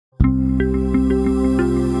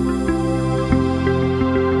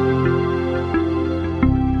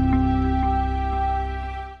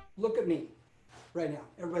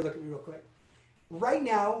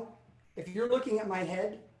If you're looking at my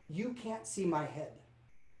head, you can't see my head.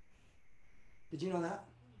 Did you know that?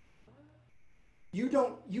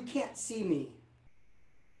 You can't see me.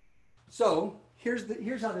 So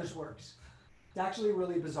here's how this works. It's actually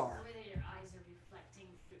really bizarre. The way that your eyes are reflecting.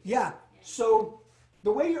 Yeah. So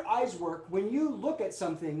the way your eyes work, when you look at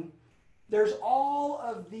something, there's all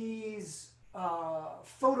of these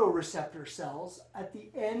photoreceptor cells at the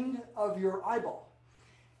end of your eyeball.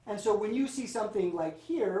 And so when you see something like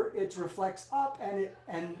here, it reflects up,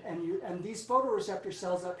 and these photoreceptor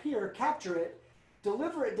cells up here capture it,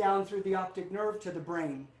 deliver it down through the optic nerve to the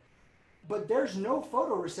brain. But there's no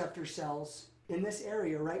photoreceptor cells in this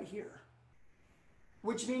area right here,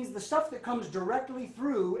 which means the stuff that comes directly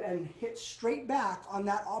through and hits straight back on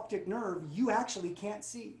that optic nerve, you actually can't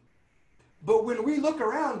see. But when we look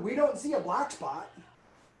around, we don't see a black spot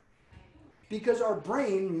because our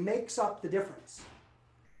brain makes up the difference.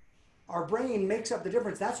 Our brain makes up the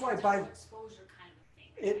difference. That's why by exposure kind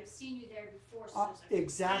of thing. I've seen you there before, so there's like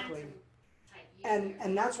exactly. Type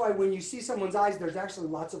And that's why when you see someone's eyes, there's actually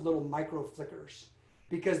lots of little micro flickers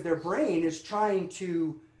because their brain is trying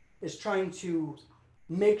to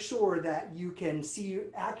make sure that you can see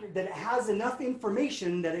accurate, that it has enough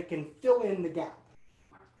information that it can fill in the gap.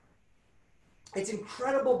 It's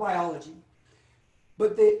incredible biology.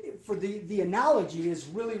 But the analogy is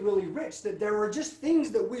really, really rich, that there are just things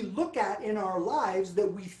that we look at in our lives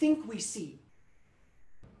that we think we see.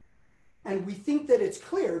 And we think that it's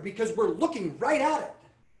clear because we're looking right at it.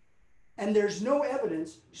 And there's no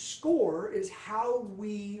evidence. Score is how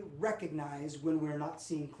we recognize when we're not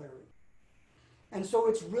seeing clearly. And so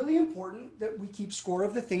it's really important that we keep score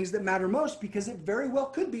of the things that matter most, because it very well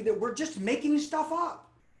could be that we're just making stuff up.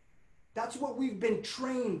 That's what we've been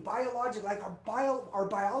trained biologically. Like our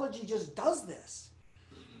biology just does this.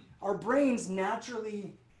 Our brains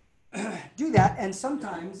naturally do that, and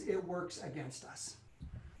sometimes it works against us.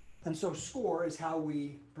 And so score is how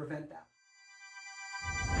we prevent that.